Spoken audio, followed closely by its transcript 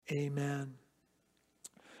Amen.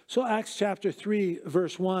 So Acts chapter 3,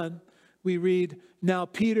 verse 1, we read, "Now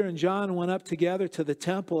Peter and John went up together to the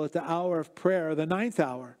temple at the hour of prayer, the 9th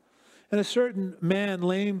hour. And a certain man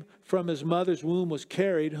lame from his mother's womb was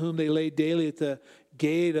carried, whom they laid daily at the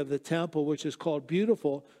gate of the temple, which is called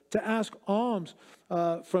Beautiful, to ask alms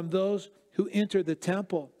from those who entered the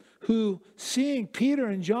temple, who, seeing Peter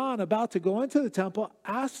and John about to go into the temple,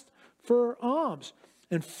 asked for alms.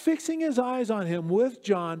 And fixing his eyes on him with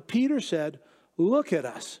John, Peter said, 'Look at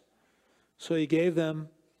us.' So he gave them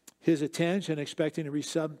his attention, expecting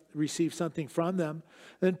to receive something from them.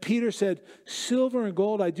 Then Peter said, 'Silver and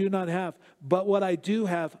gold I do not have, but what I do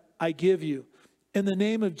have I give you. In the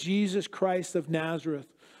name of Jesus Christ of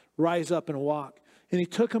Nazareth, rise up and walk.' And he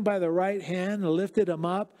took him by the right hand and lifted him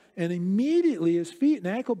up, and immediately his feet and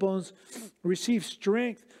ankle bones received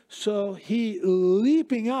strength. So he,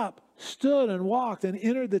 leaping up, stood and walked and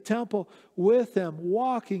entered the temple with them,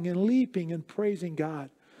 walking and leaping and praising God.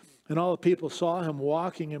 And all the people saw him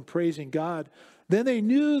walking and praising God. Then they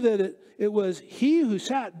knew that it was he who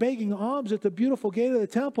sat begging alms at the beautiful gate of the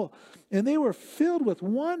temple. And they were filled with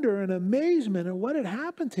wonder and amazement at what had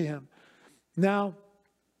happened to him. Now,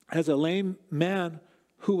 as a lame man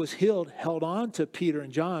who was healed held on to Peter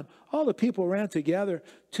and John, all the people ran together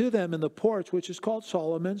to them in the porch, which is called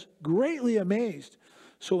Solomon's, greatly amazed.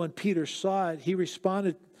 So when Peter saw it, he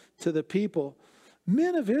responded to the people,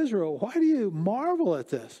 'Men of Israel, why do you marvel at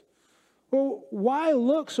this? Or why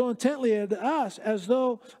look so intently at us as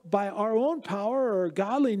though by our own power or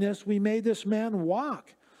godliness we made this man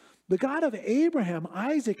walk? The God of Abraham,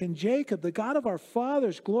 Isaac, and Jacob, the God of our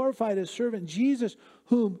fathers, glorified his servant Jesus,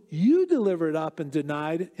 whom you delivered up and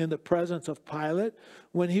denied in the presence of Pilate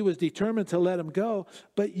when he was determined to let him go.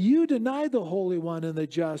 But you denied the Holy One and the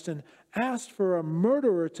just and asked for a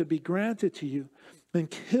murderer to be granted to you and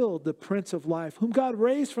killed the Prince of Life, whom God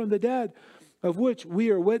raised from the dead, of which we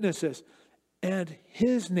are witnesses. And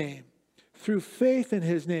his name, through faith in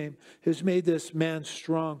his name, has made this man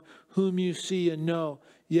strong, whom you see and know.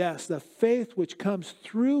 Yes, the faith which comes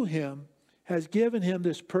through him has given him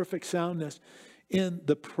this perfect soundness in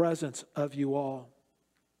the presence of you all."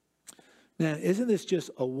 Man, isn't this just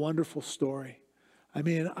a wonderful story? I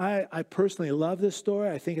mean, I personally love this story.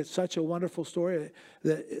 I think it's such a wonderful story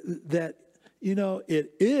that you know,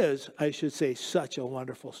 it is, I should say, such a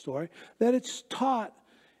wonderful story that it's taught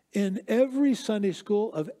in every Sunday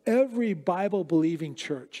school of every Bible-believing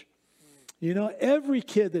church. You know, every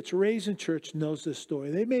kid that's raised in church knows this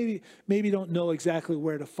story. They maybe don't know exactly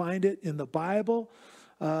where to find it in the Bible,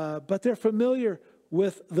 but they're familiar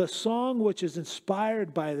with the song which is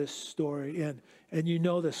inspired by this story. And you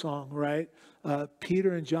know the song, right?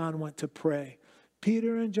 Peter and John went to pray.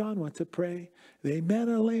 Peter and John went to pray. They met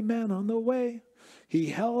a lame man on the way.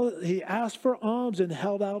 He asked for alms and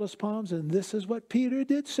held out his palms. And this is what Peter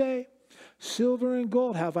did say: "Silver and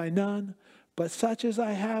gold have I none, but such as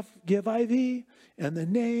I have give I thee. In the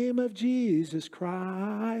name of Jesus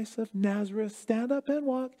Christ of Nazareth, stand up and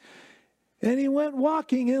walk." And he went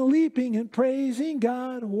walking and leaping and praising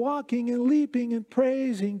God, walking and leaping and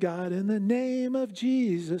praising God. In the name of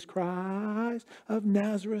Jesus Christ of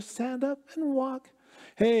Nazareth, stand up and walk.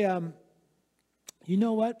 Hey, you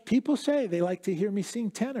know what? People say they like to hear me sing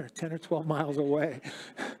tenor 10 or 12 miles away.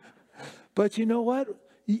 But you know what?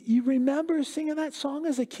 You remember singing that song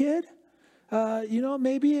as a kid? You know,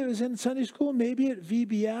 maybe it was in Sunday school, maybe at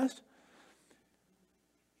VBS.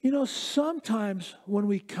 You know, sometimes when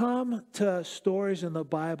we come to stories in the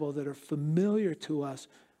Bible that are familiar to us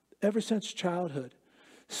ever since childhood,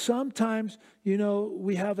 sometimes, you know,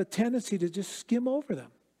 we have a tendency to just skim over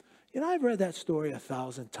them. You know, I've read that story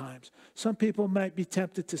 1,000 times. Some people might be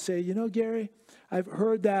tempted to say, you know, Gary, I've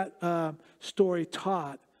heard that story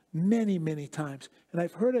taught many, many times. And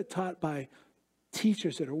I've heard it taught by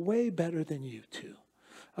teachers that are way better than you too.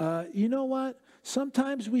 You know what?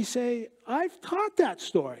 Sometimes we say, I've taught that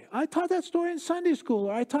story. I taught that story in Sunday school,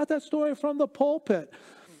 or I taught that story from the pulpit.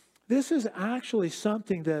 This is actually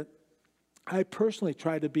something that I personally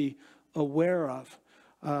try to be aware of,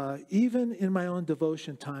 even in my own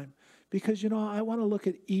devotion time. Because, you know, I want to look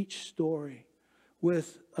at each story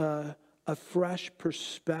with a fresh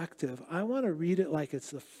perspective. I want to read it like it's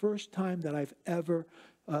the first time that I've ever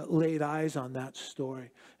laid eyes on that story.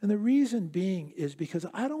 And the reason being is because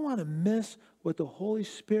I don't want to miss what the Holy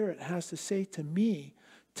Spirit has to say to me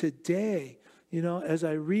today, you know, as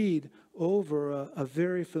I read over a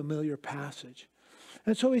very familiar passage.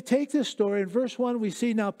 And so we take this story. In verse 1, we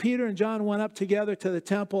see now Peter and John went up together to the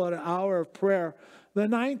temple at an hour of prayer, the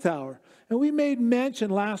 9th hour. And we made mention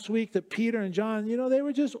last week that Peter and John, you know, they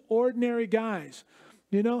were just ordinary guys.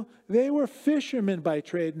 You know, they were fishermen by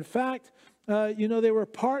trade. In fact, you know, they were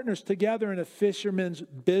partners together in a fisherman's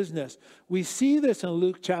business. We see this in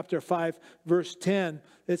Luke chapter 5, verse 10.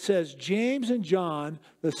 It says, James and John,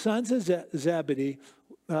 the sons of Zebedee,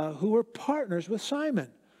 who were partners with Simon,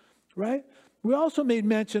 right? We also made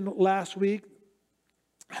mention last week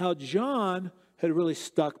how John had really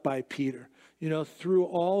stuck by Peter, you know, through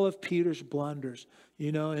all of Peter's blunders,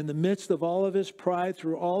 you know, in the midst of all of his pride,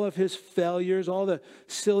 through all of his failures, all the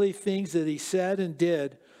silly things that he said and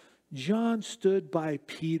did, John stood by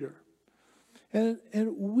Peter. And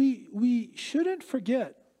we shouldn't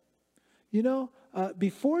forget, you know,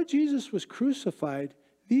 before Jesus was crucified,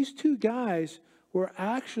 these two guys were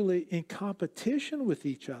actually in competition with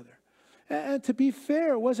each other. And to be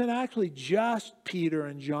fair, it wasn't actually just Peter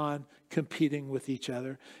and John competing with each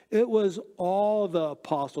other. It was all the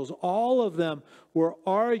apostles. All of them were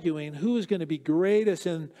arguing who was going to be greatest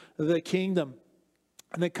in the kingdom.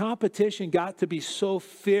 And the competition got to be so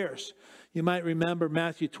fierce. You might remember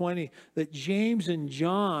Matthew 20, that James and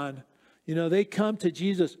John, you know, they come to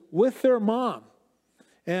Jesus with their mom.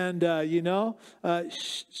 And, you know,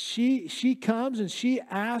 she comes and she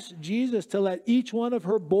asks Jesus to let each one of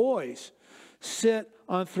her boys sit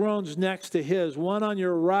on thrones next to his, one on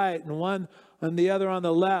your right and one on the other on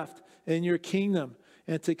the left in your kingdom.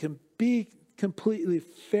 And to be completely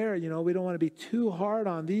fair, you know, we don't want to be too hard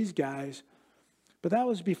on these guys. But that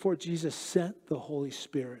was before Jesus sent the Holy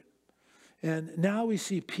Spirit. And now we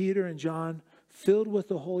see Peter and John filled with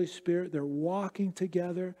the Holy Spirit. They're walking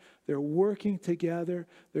together. They're working together.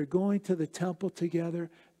 They're going to the temple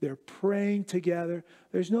together. They're praying together.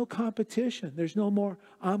 There's no competition. There's no more,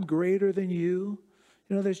 I'm greater than you.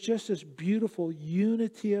 You know, there's just this beautiful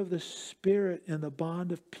unity of the Spirit and the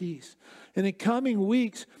bond of peace. And in coming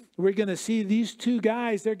weeks, we're going to see these two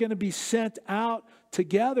guys, they're going to be sent out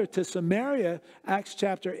together to Samaria, Acts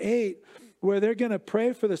chapter 8, where they're going to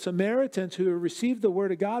pray for the Samaritans who received the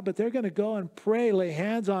word of God, but they're going to go and pray, lay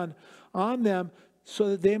hands on them so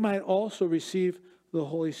that they might also receive the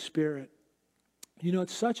Holy Spirit. You know,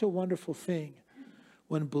 it's such a wonderful thing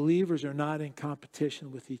when believers are not in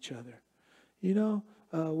competition with each other. You know,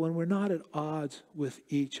 when we're not at odds with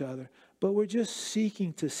each other, but we're just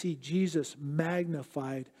seeking to see Jesus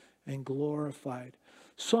magnified and glorified.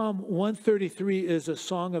 Psalm 133 is a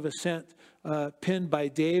song of ascent penned by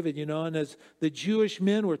David, you know, and as the Jewish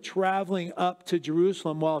men were traveling up to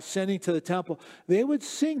Jerusalem while ascending to the temple, they would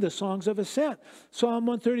sing the songs of ascent. Psalm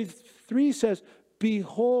 133 says,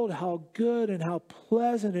 behold how good and how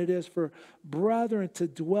pleasant it is for brethren to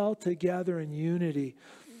dwell together in unity.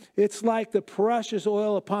 It's like the precious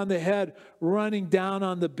oil upon the head running down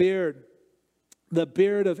on the beard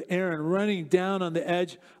of Aaron running down on the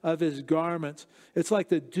edge of his garments. It's like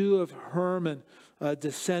the dew of Hermon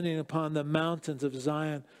descending upon the mountains of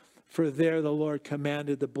Zion. For there the Lord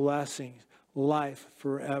commanded the blessing, life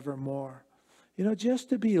forevermore. You know, just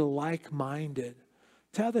to be like-minded,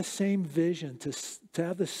 to have the same vision, to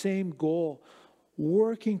have the same goal,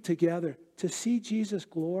 working together, to see Jesus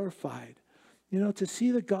glorified. You know, to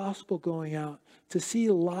see the gospel going out, to see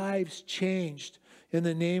lives changed in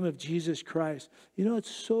the name of Jesus Christ. You know,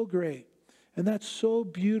 it's so great. And that's so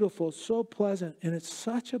beautiful, so pleasant, and it's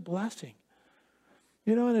such a blessing.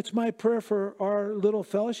 You know, and it's my prayer for our little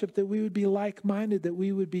fellowship that we would be like-minded, that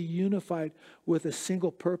we would be unified with a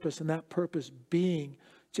single purpose, and that purpose being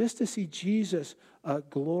just to see Jesus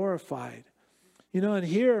glorified. You know, and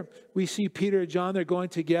here we see Peter and John, they're going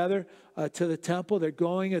together to the temple. They're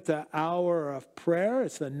going at the hour of prayer.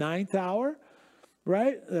 It's the 9th hour.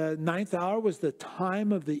 Right? The 9th hour was the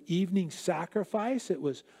time of the evening sacrifice. It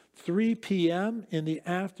was 3 p.m. in the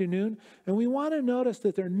afternoon. And we want to notice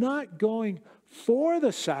that they're not going for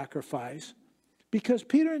the sacrifice because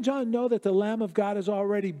Peter and John know that the Lamb of God has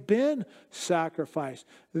already been sacrificed.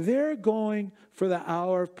 They're going for the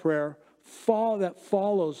hour of prayer that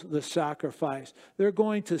follows the sacrifice. They're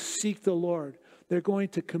going to seek the Lord. They're going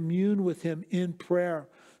to commune with him in prayer.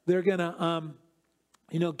 They're going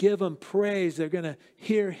to give him praise. They're going to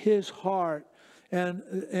hear his heart.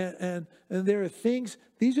 And there are things,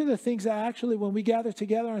 these are the things that actually when we gather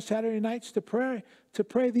together on Saturday nights to pray,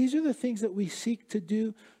 these are the things that we seek to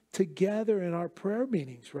do together in our prayer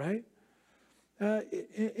meetings, right?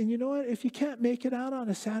 And you know what? If you can't make it out on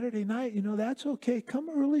a Saturday night, you know, that's okay. Come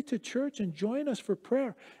early to church and join us for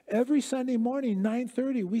prayer. Every Sunday morning,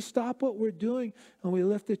 9:30, we stop what we're doing and we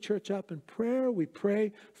lift the church up in prayer. We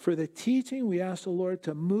pray for the teaching. We ask the Lord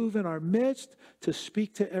to move in our midst, to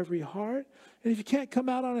speak to every heart. And if you can't come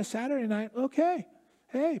out on a Saturday night, okay.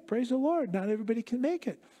 Hey, praise the Lord. Not everybody can make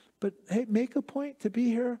it. But hey, make a point to be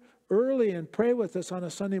here early and pray with us on a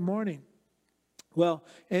Sunday morning. Well,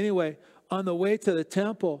 anyway, on the way to the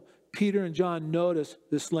temple, Peter and John notice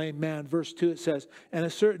this lame man. Verse 2, it says, and a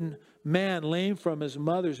certain man lame from his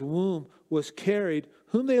mother's womb was carried,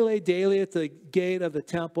 whom they laid daily at the gate of the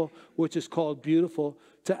temple, which is called Beautiful,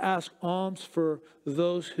 to ask alms for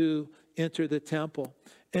those who enter the temple.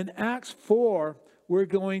 In Acts 4, we're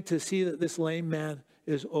going to see that this lame man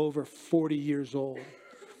is over 40 years old.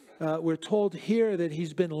 We're told here that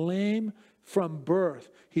he's been lame from birth.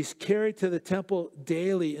 He's carried to the temple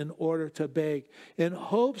daily in order to beg, in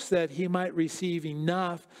hopes that he might receive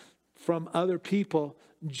enough from other people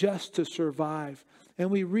just to survive. And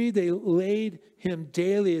we read they laid him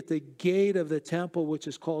daily at the gate of the temple, which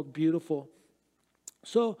is called Beautiful.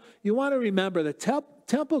 So you want to remember the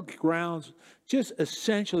temple grounds, just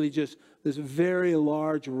essentially just this very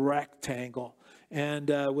large rectangle, and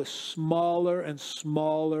with smaller and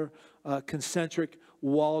smaller concentric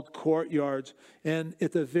walled courtyards. And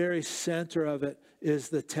at the very center of it is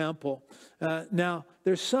the temple. Now,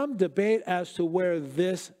 there's some debate as to where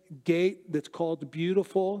this gate that's called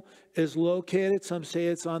Beautiful is located. Some say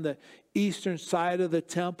it's on the eastern side of the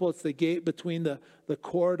temple. It's the gate between the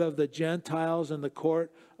court of the Gentiles and the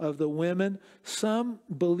court of the women. Some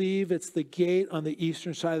believe it's the gate on the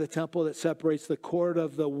eastern side of the temple that separates the court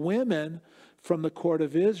of the women from the court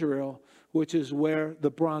of Israel, which is where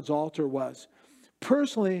the bronze altar was.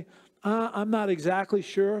 Personally, I'm not exactly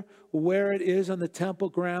sure where it is on the temple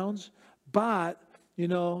grounds, but,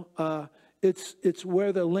 it's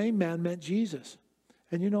where the lame man met Jesus.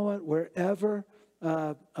 And you know what? Wherever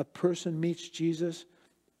a person meets Jesus,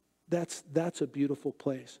 that's a beautiful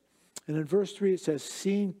place. And in verse 3, it says,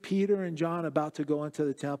 seeing Peter and John about to go into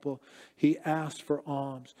the temple, he asked for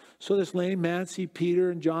alms. So this lame man see Peter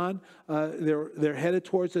and John, they're headed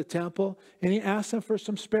towards the temple, and he asked them for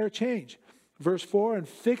some spare change. Verse 4, and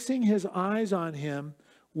fixing his eyes on him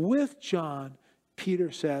with John,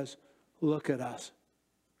 Peter says, look at us.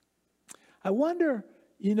 I wonder,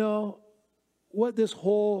 what this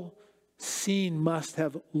whole scene must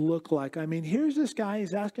have looked like. I mean, here's this guy,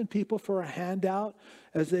 he's asking people for a handout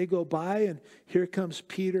as they go by, and here comes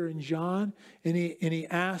Peter and John, and he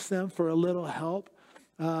asks them for a little help,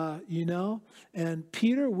 and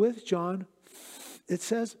Peter with John, it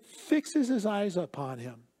says, fixes his eyes upon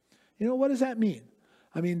him. What does that mean?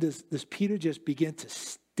 I mean, does Peter just begin to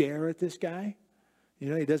stare at this guy?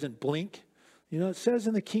 He doesn't blink. It says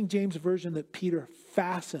in the King James Version that Peter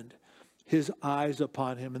fastened his eyes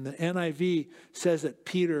upon him. And the NIV says that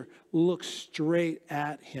Peter looked straight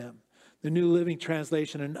at him. The New Living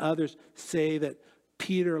Translation and others say that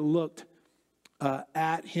Peter looked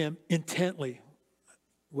at him intently,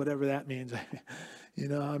 whatever that means.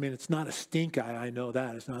 It's not a stink eye. I know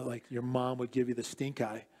that. It's not like your mom would give you the stink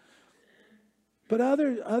eye. But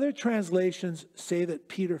other translations say that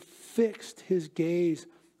Peter fixed his gaze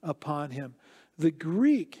upon him. The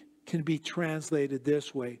Greek can be translated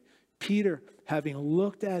this way: Peter having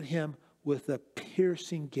looked at him with a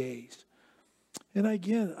piercing gaze. And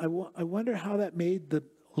again, I wonder how that made the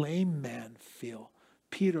lame man feel.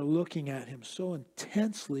 Peter looking at him so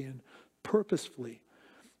intensely and purposefully.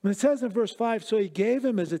 When it says in verse 5, so he gave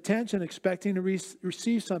him his attention, expecting to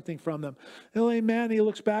receive something from them. The lame man, he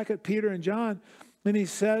looks back at Peter and John, and he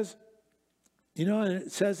says, and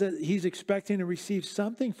it says that he's expecting to receive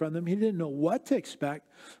something from them. He didn't know what to expect,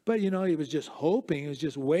 but, he was just hoping. He was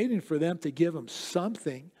just waiting for them to give him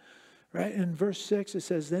something, right? In verse 6, it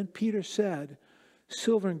says, then Peter said,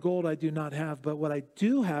 silver and gold I do not have, but what I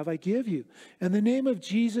do have I give you. In the name of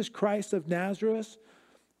Jesus Christ of Nazareth,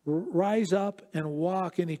 rise up and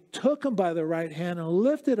walk. And he took him by the right hand and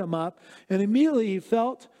lifted him up. And immediately he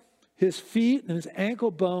felt his feet and his ankle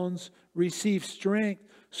bones receive strength.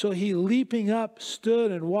 So he, leaping up,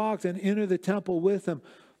 stood and walked and entered the temple with him,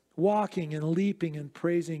 walking and leaping and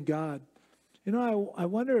praising God. I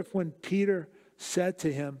wonder if when Peter said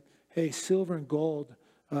to him, hey, silver and gold,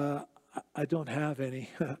 I don't have any.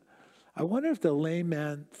 I wonder if the lame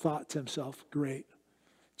man thought to himself, great,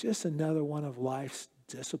 just another one of life's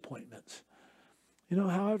disappointments.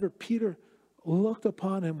 However, Peter looked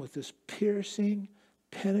upon him with this piercing,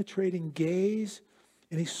 penetrating gaze,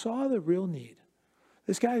 and he saw the real need.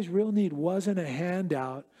 This guy's real need wasn't a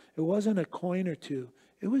handout. It wasn't a coin or two.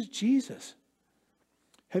 It was Jesus.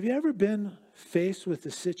 Have you ever been faced with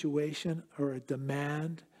a situation or a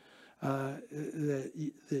demand that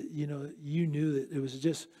you knew that it was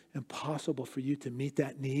just impossible for you to meet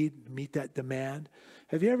that need, meet that demand?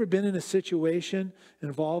 Have you ever been in a situation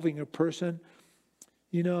involving a person,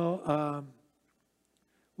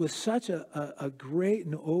 with such a great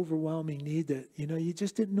and overwhelming need that, you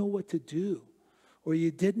just didn't know what to do, or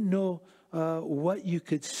you didn't know what you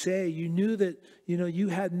could say. You knew that, you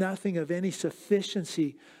had nothing of any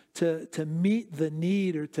sufficiency to meet the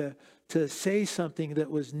need or to say something that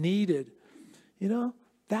was needed.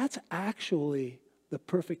 That's actually the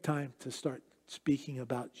perfect time to start speaking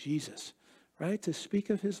about Jesus, right? To speak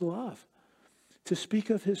of his love, to speak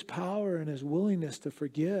of his power and his willingness to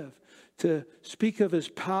forgive, to speak of his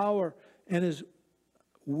power and his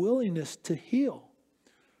willingness to heal,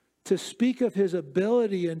 to speak of his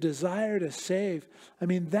ability and desire to save.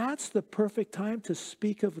 That's the perfect time to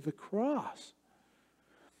speak of the cross.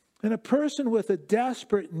 And a person with a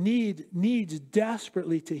desperate need needs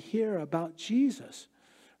desperately to hear about Jesus,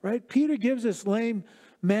 right? Peter gives this lame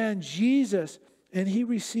man Jesus, and he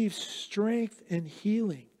receives strength and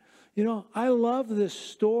healing. I love this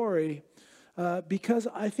story because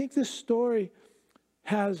I think this story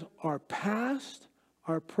has our past,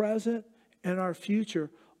 our present, and our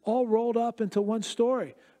future all rolled up into one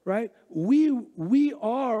story, right? We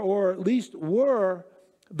are, or at least were,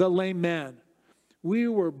 the lame man. We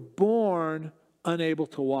were born unable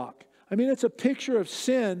to walk. It's a picture of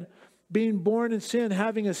sin, being born in sin,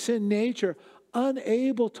 having a sin nature,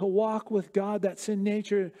 unable to walk with God. That sin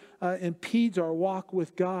nature impedes our walk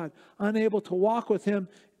with God, unable to walk with him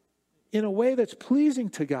in a way that's pleasing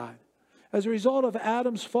to God. As a result of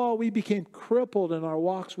Adam's fall, we became crippled in our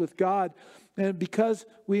walks with God, and because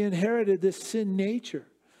we inherited this sin nature.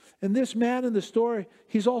 And this man in the story,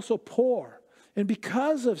 he's also poor. And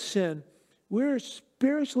because of sin, we're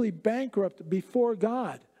spiritually bankrupt before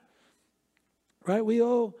God. Right? We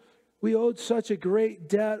owed such a great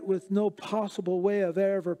debt with no possible way of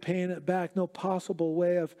ever paying it back, no possible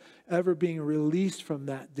way of ever being released from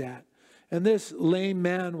that debt. And this lame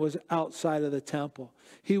man was outside of the temple.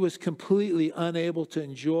 He was completely unable to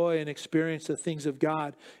enjoy and experience the things of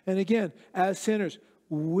God. And again, as sinners,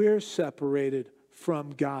 we're separated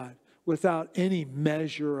from God without any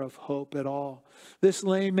measure of hope at all. This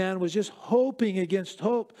lame man was just hoping against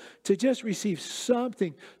hope to just receive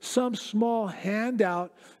something, some small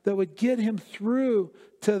handout that would get him through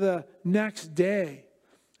to the next day.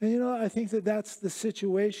 And I think that's the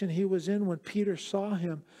situation he was in when Peter saw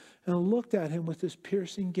him and looked at him with this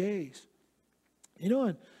piercing gaze.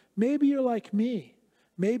 And maybe you're like me.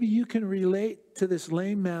 Maybe you can relate to this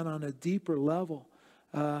lame man on a deeper level.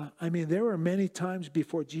 There were many times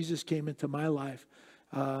before Jesus came into my life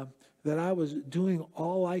that I was doing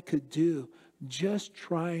all I could do, just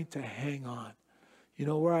trying to hang on.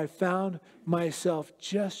 Where I found myself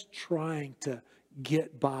just trying to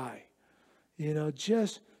get by.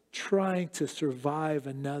 Just trying to survive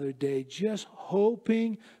another day, just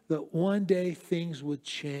hoping that one day things would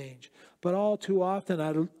change. But all too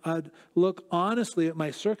often, I'd look honestly at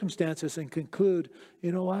my circumstances and conclude,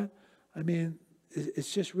 you know what?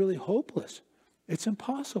 It's just really hopeless. It's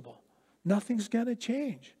impossible. Nothing's going to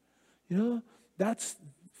change.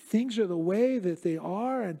 Things are the way that they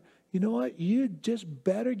are. And you know what? You just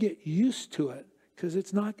better get used to it because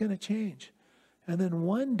it's not going to change. And then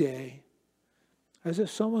one day, as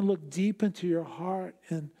if someone looked deep into your heart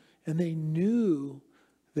and they knew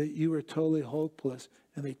that you were totally hopeless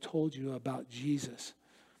and they told you about Jesus,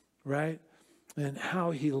 right? And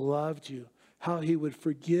how he loved you, how he would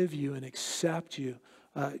forgive you and accept you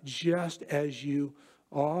just as you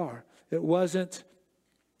are. It wasn't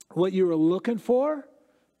what you were looking for,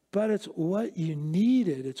 but it's what you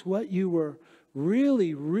needed. It's what you were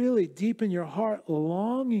really, really deep in your heart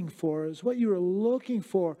longing for. It's what you were looking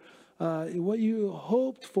for, what you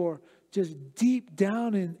hoped for, just deep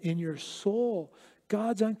down in your soul.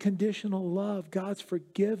 God's unconditional love, God's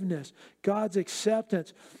forgiveness, God's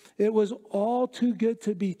acceptance. It was all too good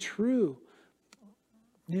to be true.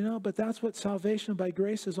 But that's what salvation by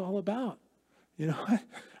grace is all about. You're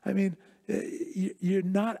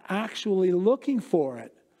not actually looking for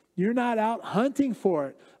it. You're not out hunting for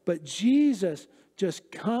it. But Jesus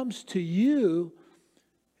just comes to you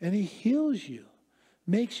and he heals you,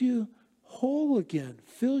 makes you whole again,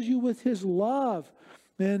 fills you with his love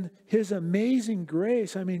and his amazing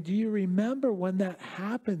grace. Do you remember when that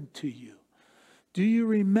happened to you? Do you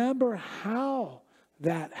remember how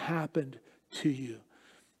that happened to you?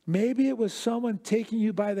 Maybe it was someone taking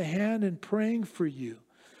you by the hand and praying for you.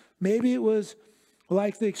 Maybe it was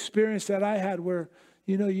like the experience that I had where,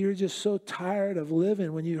 you're just so tired of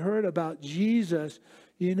living. When you heard about Jesus,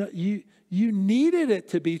 you needed it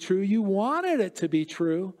to be true. You wanted it to be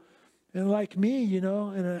true. And like me, in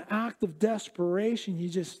an act of desperation, you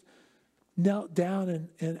just knelt down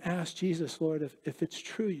and asked Jesus, Lord, if it's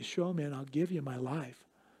true, you show me and I'll give you my life.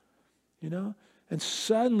 And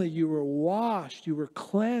suddenly you were washed, you were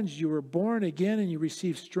cleansed, you were born again, and you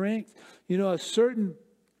received strength. A certain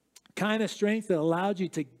kind of strength that allowed you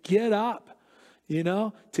to get up,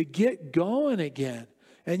 to get going again.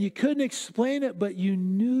 And you couldn't explain it, but you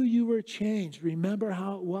knew you were changed. Remember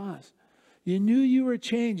how it was. You knew you were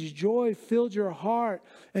changed. Joy filled your heart,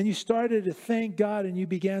 and you started to thank God, and you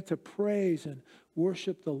began to praise and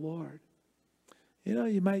worship the Lord.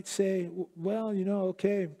 You might say, well,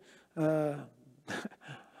 okay,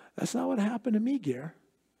 that's not what happened to me, Gare.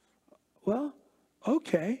 Well,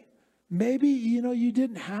 okay. Maybe, you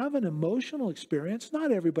didn't have an emotional experience.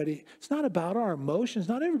 Not everybody, it's not about our emotions.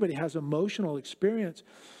 Not everybody has emotional experience.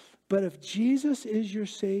 But if Jesus is your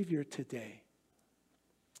Savior today,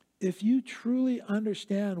 if you truly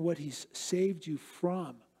understand what he's saved you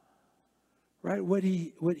from, right? What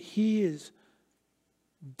he has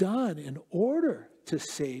done in order to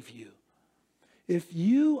save you. If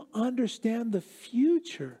you understand the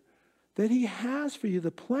future that he has for you,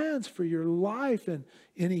 the plans for your life and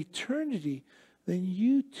in eternity, then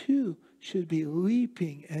you too should be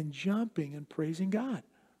leaping and jumping and praising God.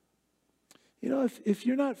 If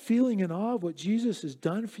you're not feeling in awe of what Jesus has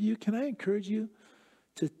done for you, can I encourage you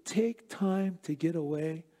to take time to get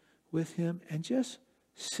away with him and just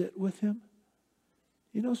sit with him?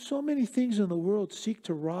 So many things in the world seek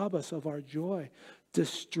to rob us of our joy.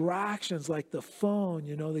 Distractions like the phone,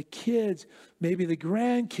 the kids, maybe the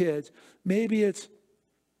grandkids. Maybe it's,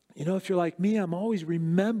 if you're like me, I'm always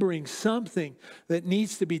remembering something that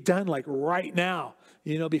needs to be done like right now,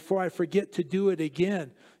 before I forget to do it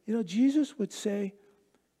again. Jesus would say,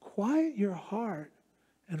 quiet your heart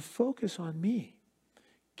and focus on me.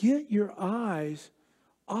 Get your eyes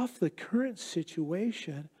off the current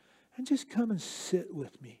situation and just come and sit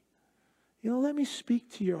with me. Let me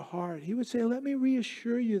speak to your heart. He would say, let me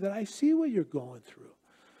reassure you that I see what you're going through.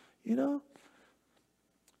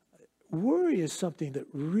 Worry is something that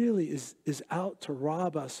really is out to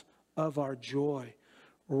rob us of our joy.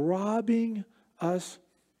 Robbing us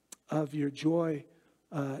of your joy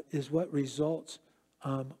is what results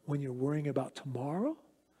when you're worrying about tomorrow,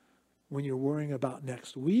 when you're worrying about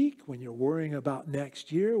next week, when you're worrying about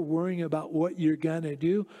next year, worrying about what you're going to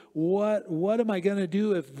do. What am I going to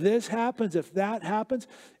do if this happens, if that happens?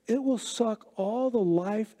 It will suck all the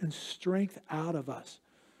life and strength out of us.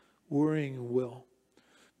 Worrying will.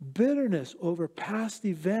 Bitterness over past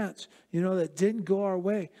events, that didn't go our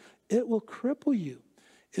way. It will cripple you.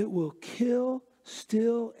 It will kill,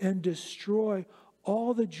 steal, and destroy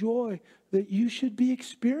all the joy that you should be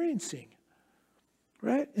experiencing.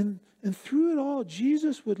 Right? And through it all,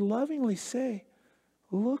 Jesus would lovingly say,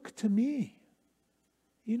 look to me.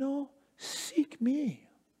 Seek me.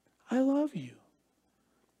 I love you.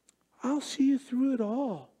 I'll see you through it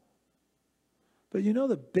all. But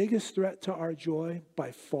the biggest threat to our joy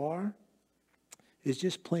by far is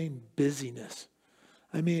just plain busyness.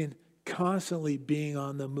 I mean, constantly being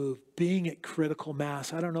on the move, being at critical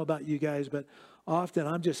mass. I don't know about you guys, but often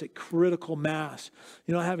I'm just at critical mass.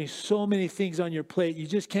 Having so many things on your plate, you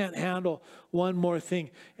just can't handle one more thing.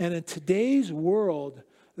 And in today's world,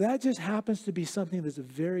 that just happens to be something that's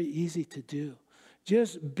very easy to do.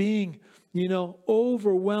 Just being,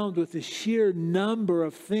 overwhelmed with the sheer number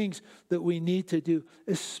of things that we need to do,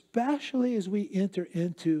 especially as we enter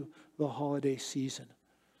into the holiday season.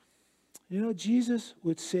 Jesus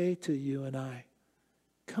would say to you and I,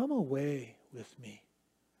 come away with me.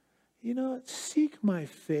 Seek my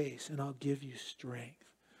face and I'll give you strength.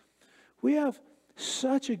 We have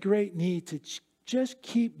such a great need to just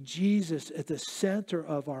keep Jesus at the center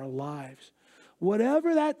of our lives.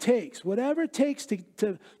 Whatever that takes, whatever it takes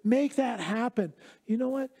to make that happen, you know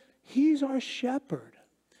what? He's our shepherd.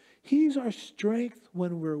 He's our strength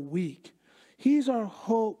when we're weak. He's our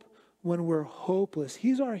hope when we're hopeless.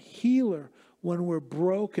 He's our healer when we're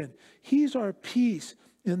broken. He's our peace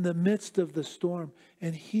in the midst of the storm.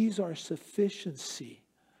 And he's our sufficiency,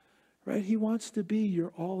 right? He wants to be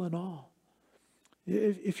your all in all.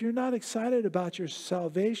 If you're not excited about your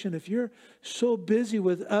salvation, if you're so busy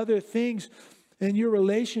with other things and your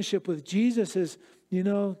relationship with Jesus has,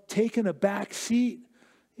 taken a back seat,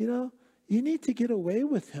 you need to get away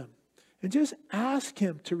with him and just ask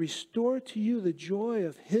him to restore to you the joy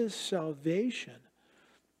of his salvation.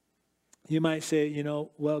 You might say,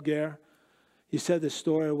 well, Gare, you said the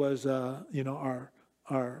story was,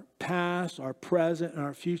 our past, our present, and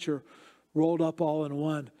our future rolled up all in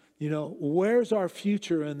one. Where's our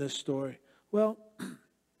future in this story? Well,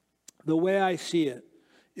 the way I see it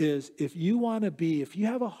is if you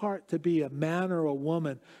have a heart to be a man or a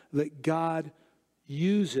woman that God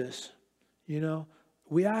uses,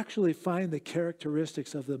 we actually find the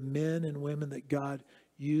characteristics of the men and women that God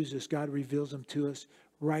uses. God reveals them to us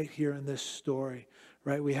right here in this story,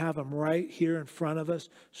 right? We have them right here in front of us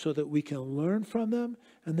so that we can learn from them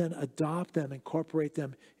and then adopt them, incorporate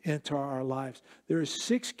them into our lives. There are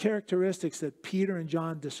 6 characteristics that Peter and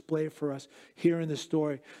John display for us here in the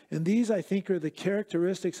story. And these, I think, are the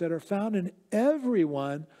characteristics that are found in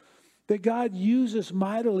everyone that God uses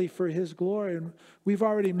mightily for his glory. And we've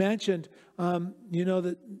already mentioned,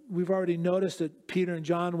 that we've already noticed that Peter and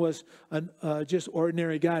John was just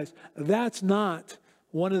ordinary guys. That's not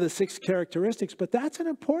one of the 6 characteristics, but that's an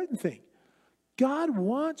important thing. God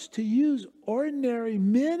wants to use ordinary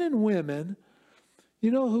men and women,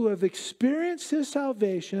 who have experienced his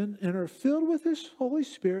salvation and are filled with his Holy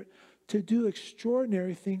Spirit to do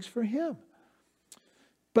extraordinary things for him.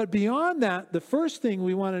 But beyond that, the first thing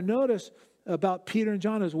we want to notice about Peter and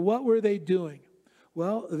John is, what were they doing?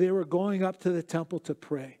 Well, they were going up to the temple to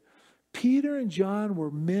pray. Peter and John were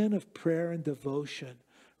men of prayer and devotion,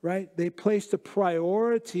 right? They placed a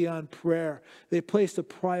priority on prayer. They placed a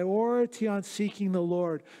priority on seeking the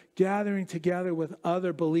Lord, gathering together with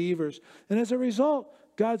other believers. And as a result,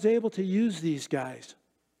 God's able to use these guys.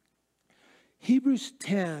 Hebrews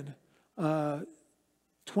 10,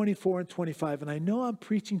 24 and 25. And I know I'm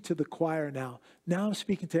preaching to the choir now. Now I'm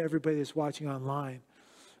speaking to everybody that's watching online.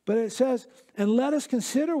 But it says, and let us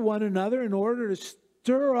consider one another in order to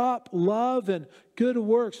stir up love and good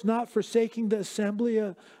works, not forsaking the assembly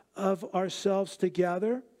of ourselves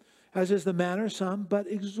together, as is the manner of some, but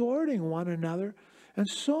exhorting one another. And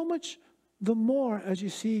so much the more as you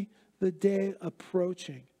see the day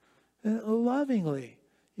approaching. And lovingly,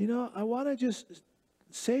 I want to just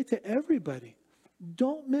say to everybody,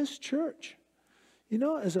 don't miss church.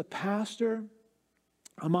 As a pastor,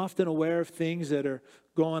 I'm often aware of things that are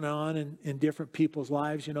going on in different people's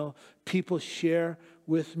lives. People share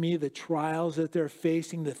with me the trials that they're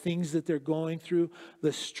facing, the things that they're going through,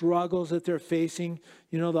 the struggles that they're facing,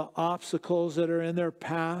 the obstacles that are in their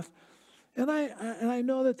path. And I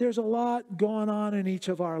know that there's a lot going on in each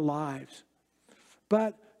of our lives.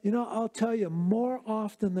 But I'll tell you, more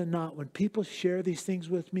often than not, when people share these things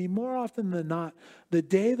with me, more often than not, the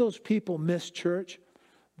day those people miss church,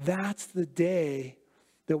 that's the day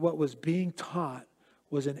that what was being taught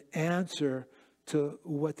was an answer to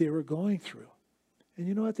what they were going through. And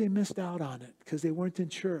you know what? They missed out on it because they weren't in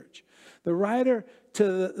church. The writer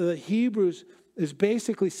to the Hebrews is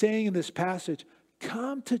basically saying in this passage,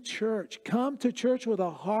 come to church. Come to church with a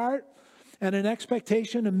heart and an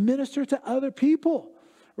expectation to minister to other people.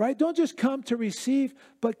 Right? Don't just come to receive,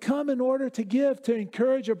 but come in order to give, to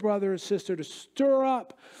encourage a brother or sister, to stir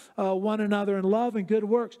up one another in love and good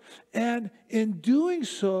works. And in doing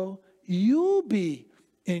so, you'll be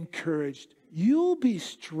encouraged. You'll be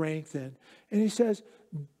strengthened. And he says,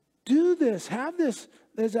 do this, have this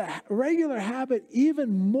as a regular habit,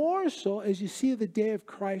 even more so as you see the day of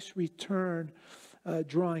Christ's return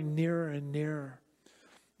drawing nearer and nearer.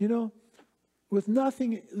 With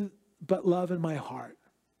nothing but love in my heart.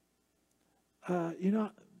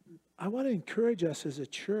 I want to encourage us as a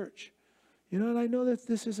church, and I know that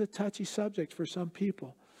this is a touchy subject for some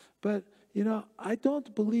people, but, I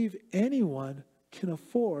don't believe anyone can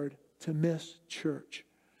afford to miss church,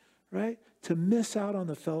 right? To miss out on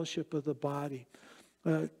the fellowship of the body,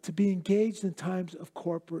 to be engaged in times of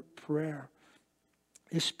corporate prayer,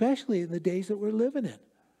 especially in the days that we're living in,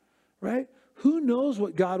 right? Who knows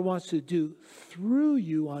what God wants to do through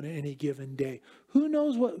you on any given day? Who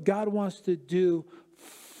knows what God wants to do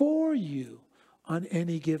for you on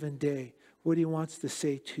any given day? What he wants to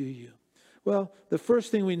say to you. Well, the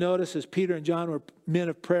first thing we notice is Peter and John were men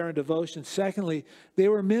of prayer and devotion. Secondly, they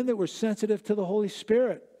were men that were sensitive to the Holy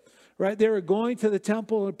Spirit, right? They were going to the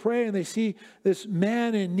temple and pray, and they see this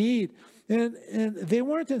man in need. And they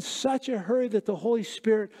weren't in such a hurry that the Holy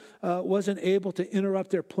Spirit wasn't able to interrupt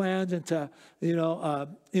their plans and to,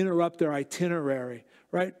 interrupt their itinerary,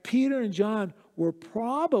 right? Peter and John were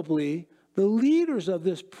probably the leaders of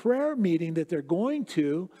this prayer meeting that they're going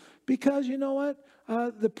to, because you know what?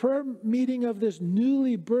 The prayer meeting of this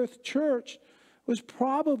newly birthed church was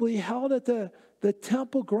probably held at the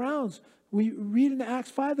temple grounds. We read in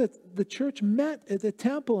Acts 5 that the church met at the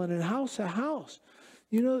temple and in house to house.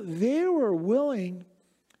 They were willing,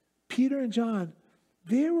 Peter and John,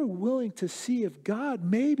 they were willing to see if God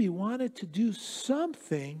maybe wanted to do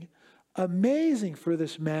something amazing for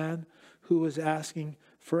this man who was asking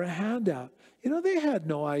for a handout. They had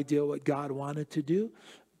no idea what God wanted to do,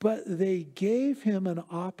 but they gave him an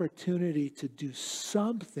opportunity to do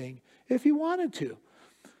something if he wanted to.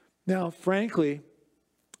 Now, frankly,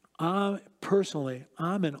 I'm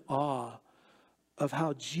in awe of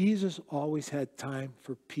how Jesus always had time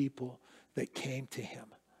for people that came to him.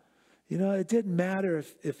 You know, it didn't matter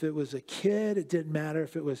if it was a kid. It didn't matter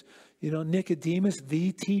if it was, Nicodemus,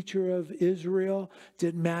 the teacher of Israel. It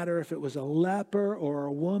didn't matter if it was a leper or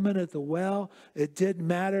a woman at the well. It didn't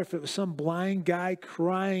matter if it was some blind guy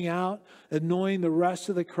crying out, annoying the rest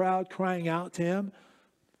of the crowd, crying out to him.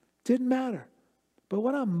 It didn't matter. But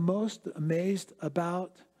what I'm most amazed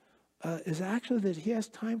about is actually that he has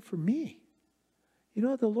time for me. You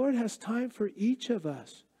know, the Lord has time for each of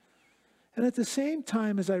us. And at the same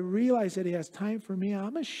time, as I realize that he has time for me,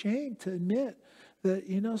 I'm ashamed to admit that,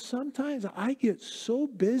 sometimes I get so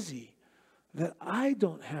busy that I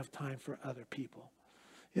don't have time for other people.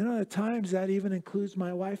 At times that even includes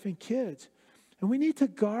my wife and kids. And we need to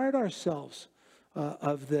guard ourselves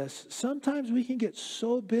of this. Sometimes we can get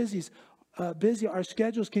so busy, our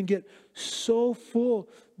schedules can get so full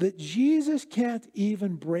that Jesus can't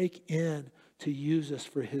even break in to use us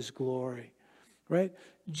for his glory. Right?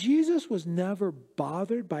 Jesus was never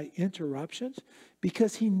bothered by interruptions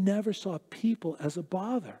because he never saw people as a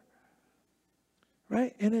bother.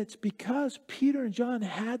 Right? And it's because Peter and John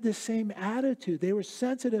had the same attitude. They were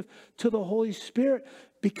sensitive to the Holy Spirit.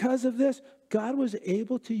 Because of this, God was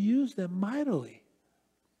able to use them mightily.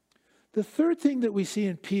 The third thing that we see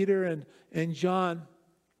in Peter and John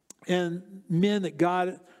and men that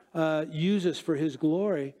God uses for his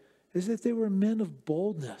glory is that they were men of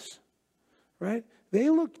boldness. Right?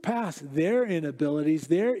 They looked past their inabilities,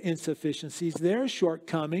 their insufficiencies, their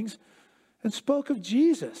shortcomings, and spoke of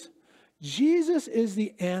Jesus. Jesus is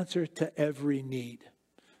the answer to every need.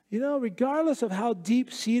 Regardless of how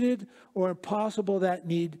deep-seated or impossible that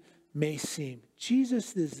need may seem,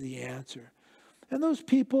 Jesus is the answer. And those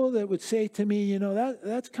people that would say to me,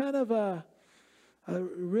 that's kind of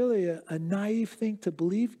really a naive thing to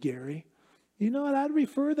believe, Gary. You know what? I'd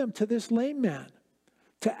refer them to this lame man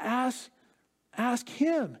to ask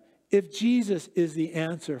him if Jesus is the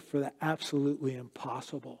answer for the absolutely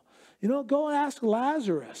impossible. Go ask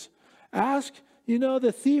Lazarus. Ask,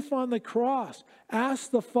 the thief on the cross.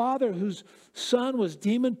 Ask the father whose son was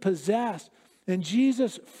demon-possessed. And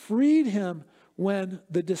Jesus freed him when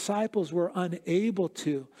the disciples were unable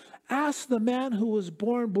to. Ask the man who was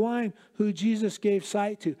born blind who Jesus gave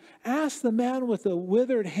sight to. Ask the man with a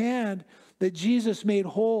withered hand that Jesus made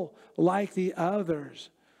whole like the others.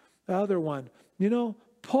 The other one.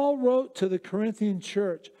 Paul wrote to the Corinthian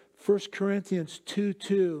church, 1 Corinthians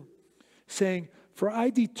 2:2, saying, "For I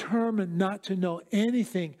determined not to know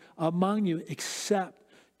anything among you except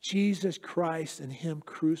Jesus Christ and him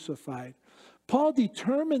crucified." Paul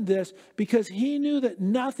determined this because he knew that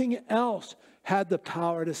nothing else had the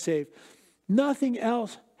power to save. Nothing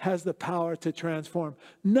else has the power to transform.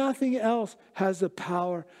 Nothing else has the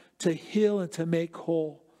power to heal and to make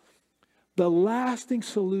whole. The lasting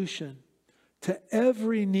solution to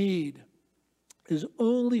every need is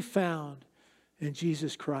only found in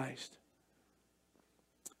Jesus Christ.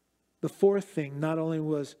 The fourth thing, not only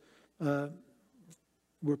were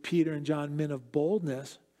Peter and John men of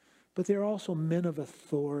boldness, but they're also men of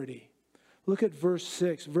authority. Look at verse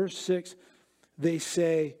 6. Verse 6, they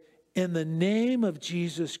say, "In the name of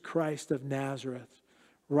Jesus Christ of Nazareth,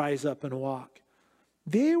 rise up and walk."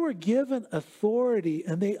 They were given authority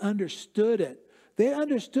and they understood it. They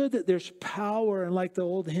understood that there's power, and like the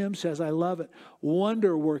old hymn says, I love it,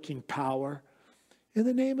 wonder-working power in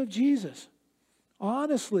the name of Jesus.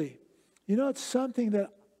 Honestly, it's something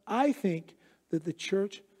that I think that the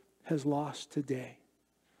church has lost today.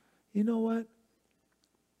 You know what?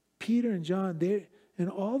 Peter and John, and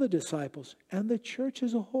all the disciples, and the church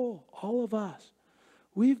as a whole, all of us,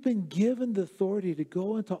 we've been given the authority to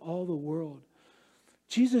go into all the world.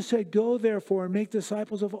 Jesus said, "Go therefore and make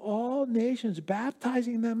disciples of all nations,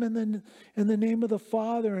 baptizing them in the name of the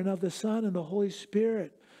Father and of the Son and the Holy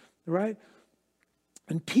Spirit." Right?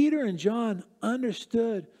 And Peter and John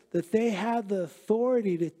understood that they had the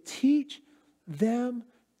authority to teach them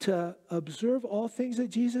to observe all things that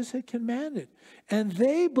Jesus had commanded. And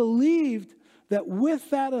they believed that with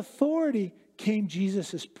that authority came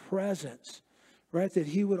Jesus' presence, right? That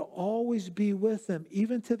he would always be with them,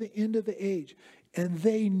 even to the end of the age. And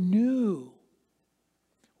they knew,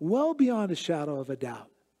 well beyond a shadow of a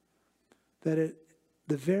doubt, that at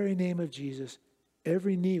the very name of Jesus,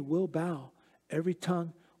 every knee will bow, every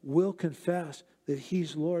tongue will confess that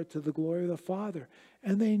he's Lord to the glory of the Father.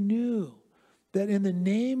 And they knew that in the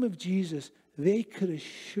name of Jesus, they could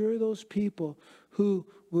assure those people who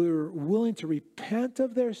were willing to repent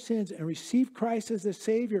of their sins and receive Christ as their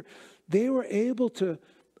Savior, they were able to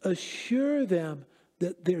assure them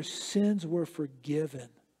that their sins were forgiven.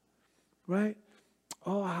 Right?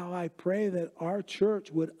 Oh, how I pray that our church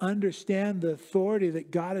would understand the authority that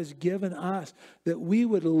God has given us, that we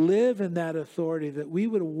would live in that authority, that we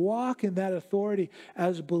would walk in that authority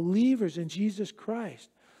as believers in Jesus Christ.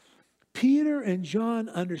 Peter and John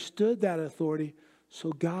understood that authority,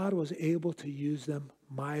 so God was able to use them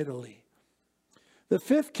mightily. The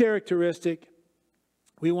fifth characteristic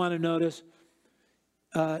we want to notice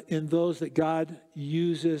in those that God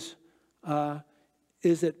uses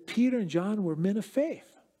is that Peter and John were men of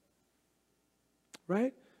faith,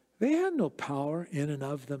 right? They had no power in and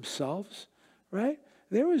of themselves, right?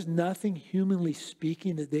 There was nothing, humanly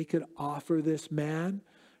speaking, that they could offer this man,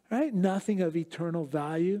 right? Nothing of eternal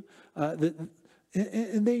value. And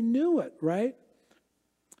they knew it, right?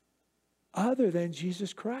 Other than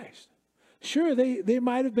Jesus Christ. Sure, they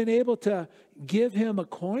might have been able to give him a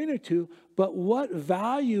coin or two, but what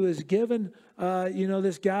value is given,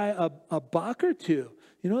 this guy a buck or two?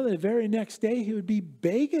 The very next day he would be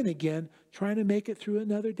begging again, trying to make it through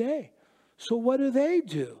another day. So what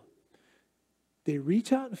do? They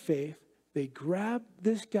reach out in faith, they grab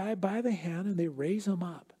this guy by the hand, and they raise him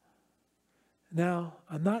up. Now,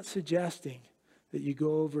 I'm not suggesting that you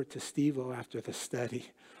go over to Steve-O after the study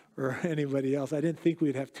or anybody else. I didn't think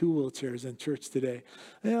we'd have 2 wheelchairs in church today.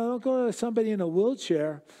 Don't go to somebody in a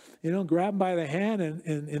wheelchair, grab them by the hand and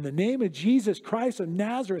in the name of Jesus Christ of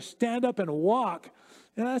Nazareth, stand up and walk.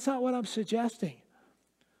 That's not what I'm suggesting.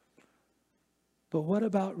 But what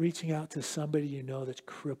about reaching out to somebody that's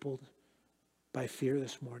crippled by fear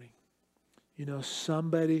this morning?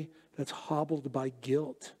 Somebody that's hobbled by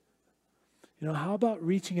guilt. How about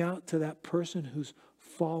reaching out to that person who's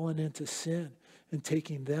fallen into sin and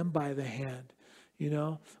taking them by the hand,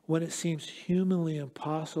 when it seems humanly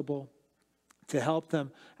impossible to help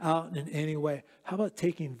them out in any way? How about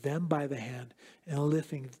taking them by the hand and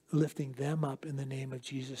lifting them up in the name of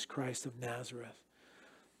Jesus Christ of Nazareth?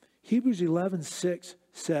 Hebrews 11:6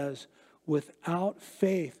 says, without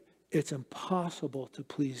faith, it's impossible to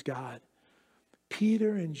please God.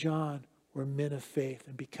 Peter and John were men of faith,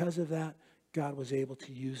 and because of that, God was able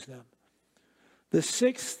to use them. The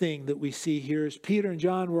sixth thing that we see here is Peter and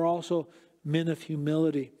John were also men of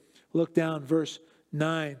humility. Look down, verse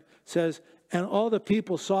 9 says, and all the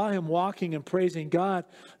people saw him walking and praising God.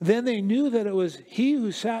 Then they knew that it was he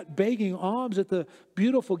who sat begging alms at the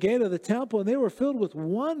beautiful gate of the temple, and they were filled with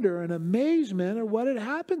wonder and amazement at what had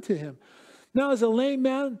happened to him. Now, as a lame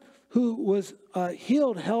man who was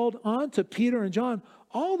healed held on to Peter and John,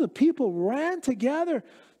 all the people ran together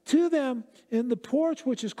to them in the porch,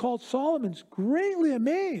 which is called Solomon's, greatly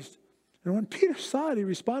amazed. And when Peter saw it, he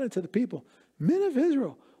responded to the people, men of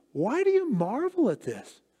Israel, why do you marvel at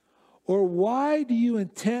this? Or why do you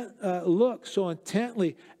look so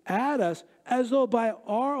intently at us as though by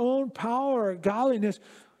our own power or godliness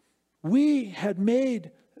we had made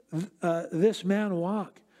this man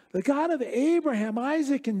walk? The God of Abraham,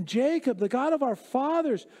 Isaac, and Jacob, the God of our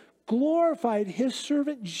fathers, glorified his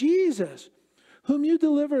servant Jesus, whom you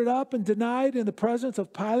delivered up and denied in the presence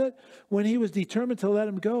of Pilate when he was determined to let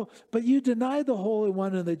him go. But you denied the Holy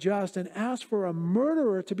One and the just and asked for a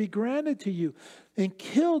murderer to be granted to you and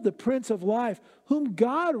killed the Prince of Life, whom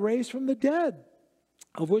God raised from the dead,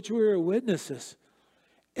 of which we were witnesses.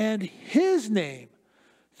 And his name,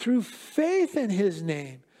 through faith in his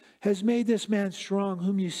name, has made this man strong,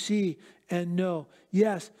 whom you see and know.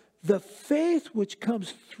 Yes, the faith which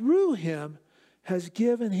comes through him has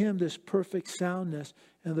given him this perfect soundness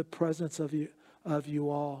in the presence of you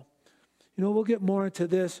all. We'll get more into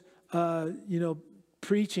this,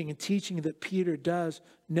 preaching and teaching that Peter does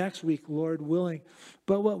next week, Lord willing.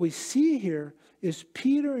 But what we see here is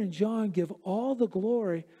Peter and John give all the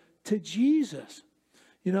glory to Jesus.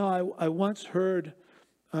 I once heard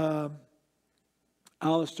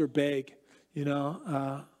Alistair Begg,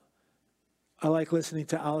 I like listening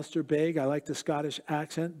to Alistair Begg. I like the Scottish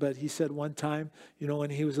accent, but he said one time,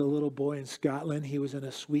 when he was a little boy in Scotland, he was in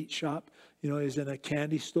a sweet shop. He was in a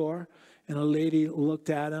candy store, and a lady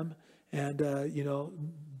looked at him and,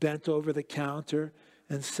 bent over the counter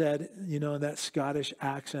and said, in that Scottish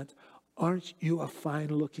accent, aren't you a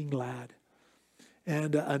fine-looking lad?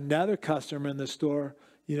 And another customer in the store,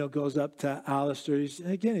 goes up to Alistair.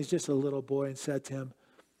 He's just a little boy, and said to him,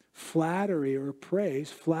 flattery or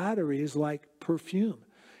praise, flattery is like perfume.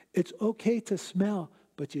 It's okay to smell,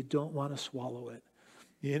 but you don't want to swallow it.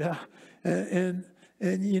 And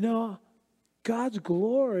God's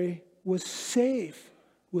glory was safe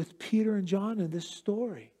with Peter and John in this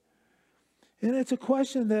story. And it's a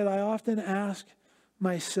question that I often ask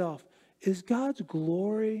myself, is God's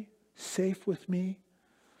glory safe with me?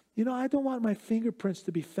 I don't want my fingerprints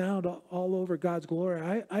to be found all over God's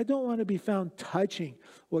glory. I don't want to be found touching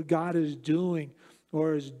what God is doing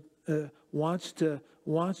or wants to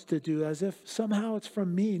do as if somehow it's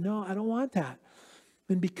from me. No, I don't want that.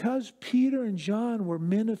 And because Peter and John were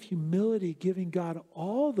men of humility, giving God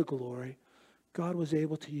all the glory, God was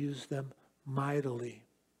able to use them mightily.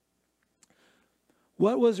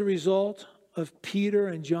 What was the result of Peter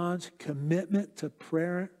and John's commitment to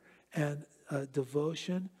prayer and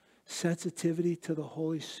devotion, sensitivity to the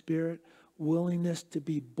Holy Spirit, willingness to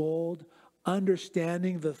be bold,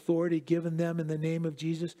 understanding the authority given them in the name of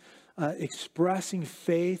Jesus, expressing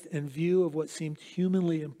faith in view of what seemed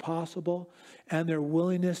humanly impossible, and their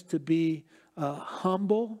willingness to be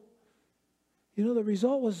humble? The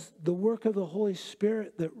result was the work of the Holy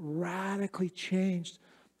Spirit that radically changed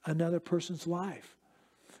another person's life.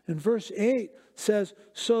 And verse 8 says,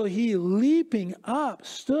 so he, leaping up,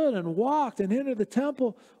 stood and walked and entered the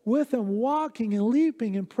temple with them, walking and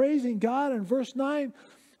leaping and praising God. And verse 9,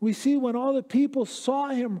 we see when all the people saw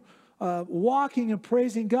him walking and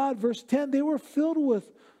praising God. Verse 10, they were filled with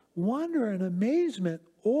wonder and amazement.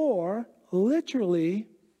 Or, literally,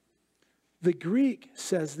 the Greek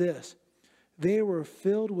says this: they were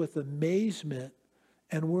filled with amazement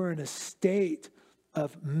and were in a state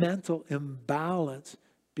of mental imbalance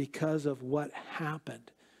because of what happened.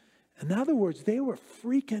 In other words, they were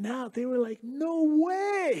freaking out. They were like, no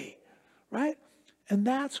way, right? And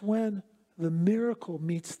that's when the miracle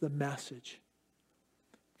meets the message.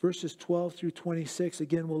 Verses 12 through 26,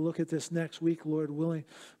 again, we'll look at this next week, Lord willing.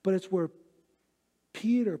 But it's where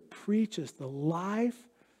Peter preaches the life,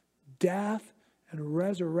 death, and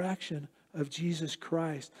resurrection of Jesus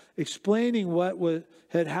Christ, explaining what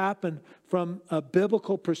had happened from a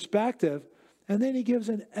biblical perspective. And then he gives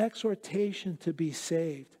an exhortation to be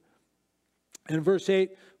saved. In verse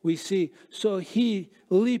 8, we see, so he,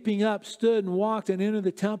 leaping up, stood and walked and entered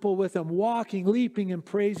the temple with them, walking, leaping, and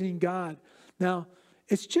praising God. Now,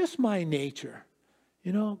 it's just my nature,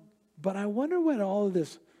 but I wonder what all of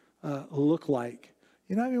this looked like.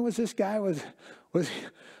 Was this guy,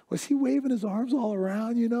 was he waving his arms all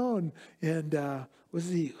around, and was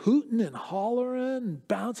he hooting and hollering and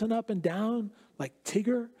bouncing up and down like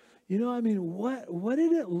Tigger? What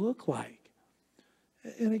did it look like?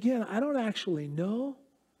 And again, I don't actually know,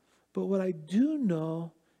 but what I do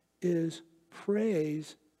know is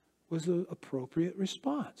praise was the appropriate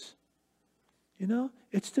response.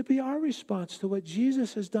 It's to be our response to what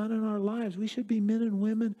Jesus has done in our lives. We should be men and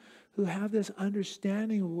women who have this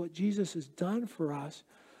understanding of what Jesus has done for us.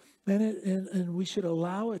 And we should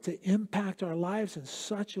allow it to impact our lives in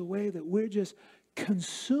such a way that we're just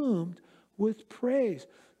consumed with praise.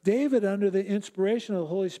 David, under the inspiration of the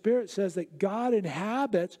Holy Spirit, says that God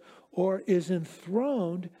inhabits or is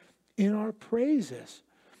enthroned in our praises.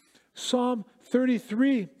 Psalm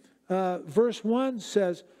 33, verse 1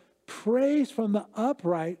 says, praise from the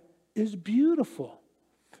upright is beautiful.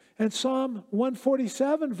 And Psalm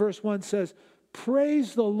 147, verse 1 says,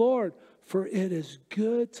 praise the Lord, for it is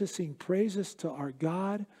good to sing praises to our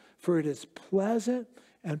God, for it is pleasant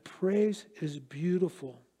and praise is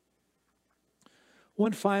beautiful.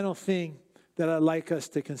 One final thing that I'd like us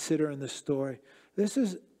to consider in this story. This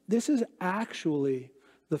is actually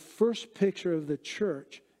the first picture of the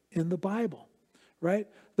church in the Bible, right?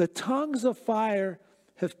 The tongues of fire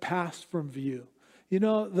have passed from view.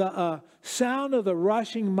 The sound of the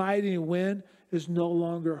rushing mighty wind is no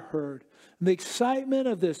longer heard. And the excitement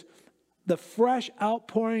of the fresh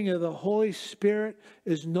outpouring of the Holy Spirit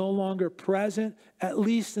is no longer present, at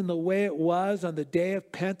least in the way it was on the day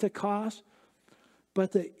of Pentecost.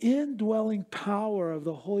 But the indwelling power of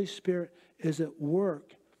the Holy Spirit is at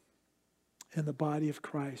work in the body of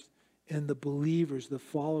Christ, in the believers, the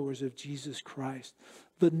followers of Jesus Christ.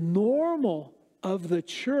 The normal of the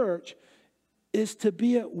church is to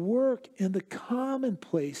be at work in the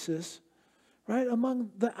commonplaces, right?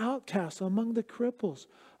 Among the outcasts, among the cripples,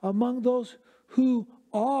 among those who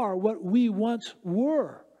are what we once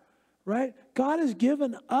were, right? God has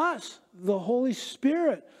given us the Holy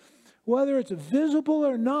Spirit. Whether it's visible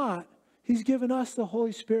or not, He's given us the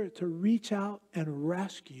Holy Spirit to reach out and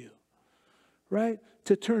rescue, right?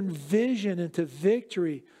 To turn vision into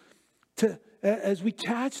victory, as we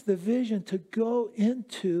catch the vision, to go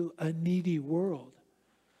into a needy world.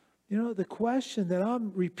 The question that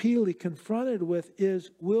I'm repeatedly confronted with is,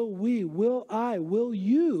 will we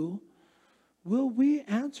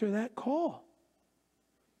answer that call?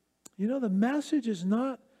 The message is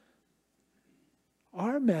not,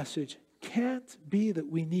 our message can't be that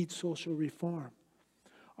we need social reform.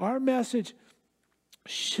 Our message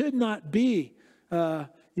should not be,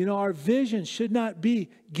 our vision should not be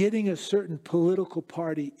getting a certain political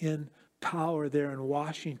party in power there in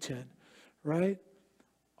Washington, right?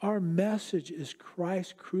 Our message is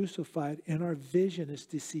Christ crucified, and our vision is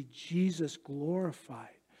to see Jesus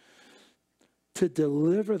glorified, to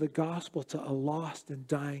deliver the gospel to a lost and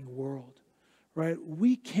dying world, right?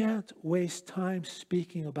 We can't waste time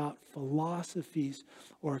speaking about philosophies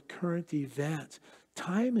or current events.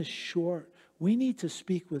 Time is short. We need to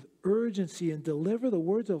speak with urgency and deliver the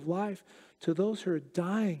words of life to those who are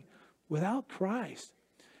dying without Christ.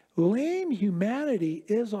 Lame humanity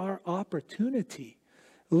is our opportunity.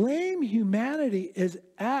 Lame humanity is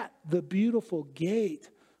at the beautiful gate,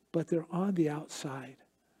 but they're on the outside,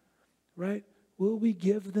 right? Will we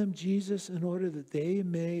give them Jesus in order that they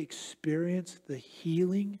may experience the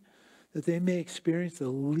healing, that they may experience the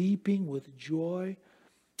leaping with joy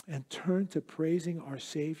and turn to praising our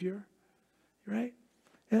Savior, right?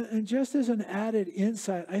 And just as an added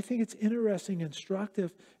insight, I think it's interesting,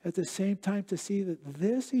 instructive at the same time to see that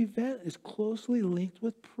this event is closely linked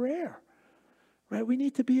with prayer. Right? We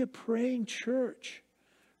need to be a praying church,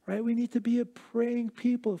 right? We need to be a praying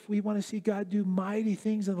people if we want to see God do mighty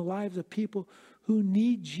things in the lives of people who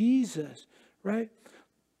need Jesus, right?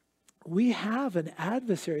 We have an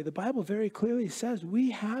adversary. The Bible very clearly says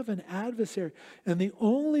we have an adversary. And the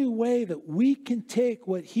only way that we can take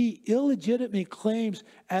what he illegitimately claims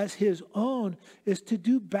as his own is to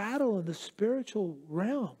do battle in the spiritual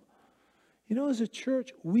realm. As a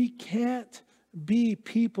church, we can't be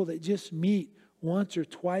people that just meet once or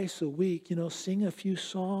twice a week, sing a few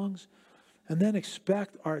songs, and then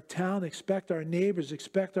expect our town, expect our neighbors,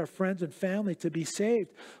 expect our friends and family to be saved.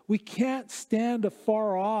 We can't stand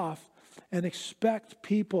afar off and expect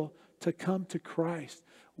people to come to Christ.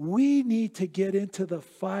 We need to get into the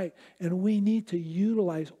fight, and we need to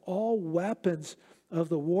utilize all weapons of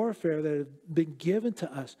the warfare that have been given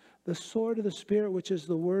to us. The sword of the Spirit, which is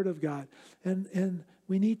the Word of God. And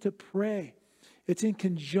we need to pray. It's in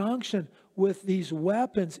conjunction with these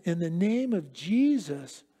weapons in the name of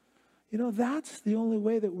Jesus. That's the only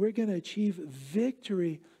way that we're going to achieve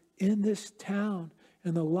victory in this town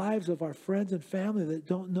and the lives of our friends and family that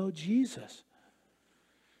don't know Jesus.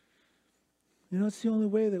 It's the only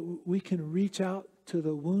way that we can reach out to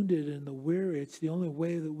the wounded and the weary. It's the only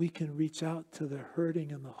way that we can reach out to the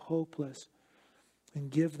hurting and the hopeless and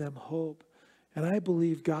give them hope. And I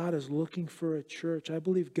believe God is looking for a church. I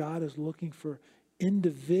believe God is looking for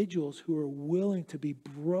individuals who are willing to be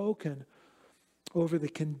broken over the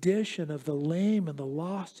condition of the lame and the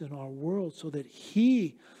lost in our world so that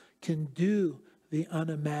he can do the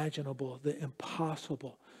unimaginable, the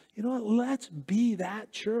impossible. Let's be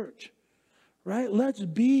that church, right? Let's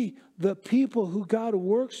be the people who God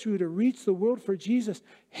works through to reach the world for Jesus,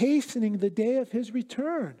 hastening the day of his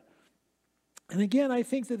return. And again, I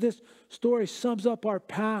think that this story sums up our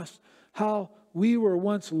past, how we were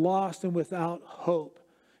once lost and without hope.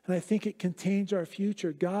 And I think it contains our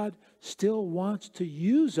future. God still wants to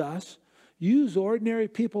use us, use ordinary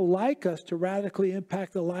people like us to radically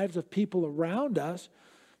impact the lives of people around us.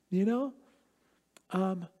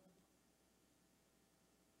 Our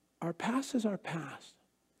past is our past.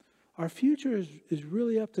 Our future is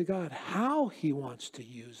really up to God, how he wants to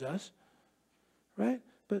use us, right?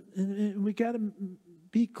 But and we got to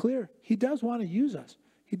be clear. He does want to use us.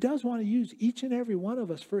 He does want to use each and every one of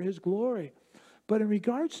us for his glory. But in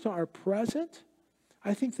regards to our present,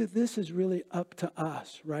 I think that this is really up to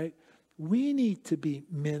us, right? We need to be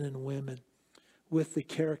men and women with the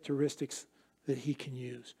characteristics that he can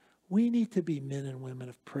use. We need to be men and women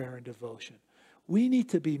of prayer and devotion. We need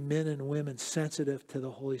to be men and women sensitive to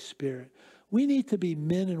the Holy Spirit. We need to be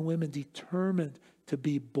men and women determined to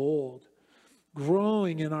be bold,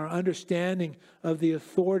 growing in our understanding of the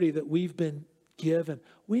authority that we've been given.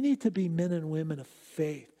 We need to be men and women of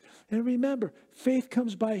faith. And remember, faith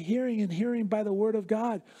comes by hearing, and hearing by the word of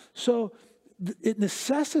God. So it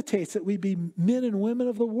necessitates that we be men and women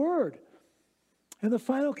of the word. And the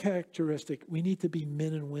final characteristic, we need to be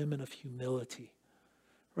men and women of humility,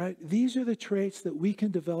 right? These are the traits that we can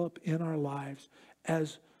develop in our lives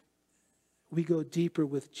as we go deeper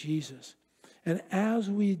with Jesus. And as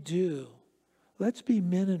we do, let's be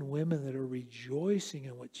men and women that are rejoicing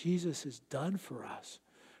in what Jesus has done for us,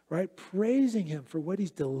 right? Praising him for what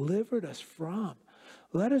he's delivered us from.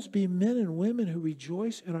 Let us be men and women who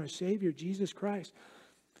rejoice in our Savior, Jesus Christ.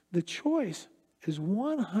 The choice is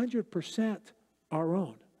 100% our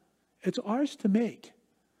own. It's ours to make.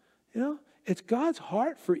 It's God's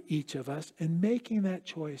heart for each of us, and making that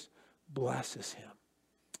choice blesses him.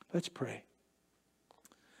 Let's pray.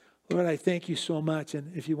 Lord, I thank you so much.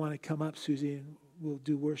 And if you want to come up, Susie, and we'll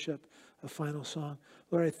do worship a final song.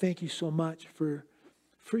 Lord, I thank you so much for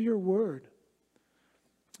your word.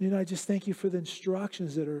 I just thank you for the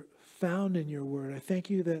instructions that are found in your word. I thank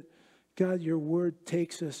you that, God, your word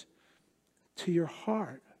takes us to your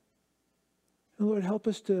heart. And Lord, help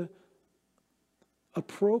us to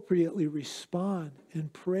appropriately respond in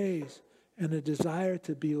praise and a desire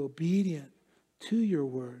to be obedient to your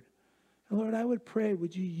word. And Lord, I would pray,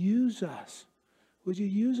 would you use us? Would you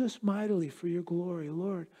use us mightily for your glory?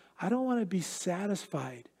 Lord, I don't want to be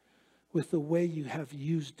satisfied with the way you have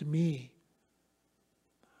used me.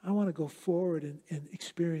 I want to go forward and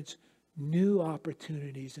experience new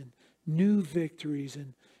opportunities and new victories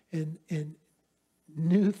and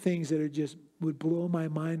new things that are just would blow my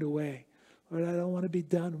mind away. Lord, I don't want to be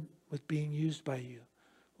done with being used by you.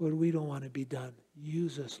 Lord, we don't want to be done.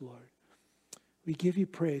 Use us, Lord. We give you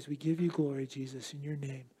praise. We give you glory, Jesus, in your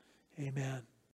name. Amen.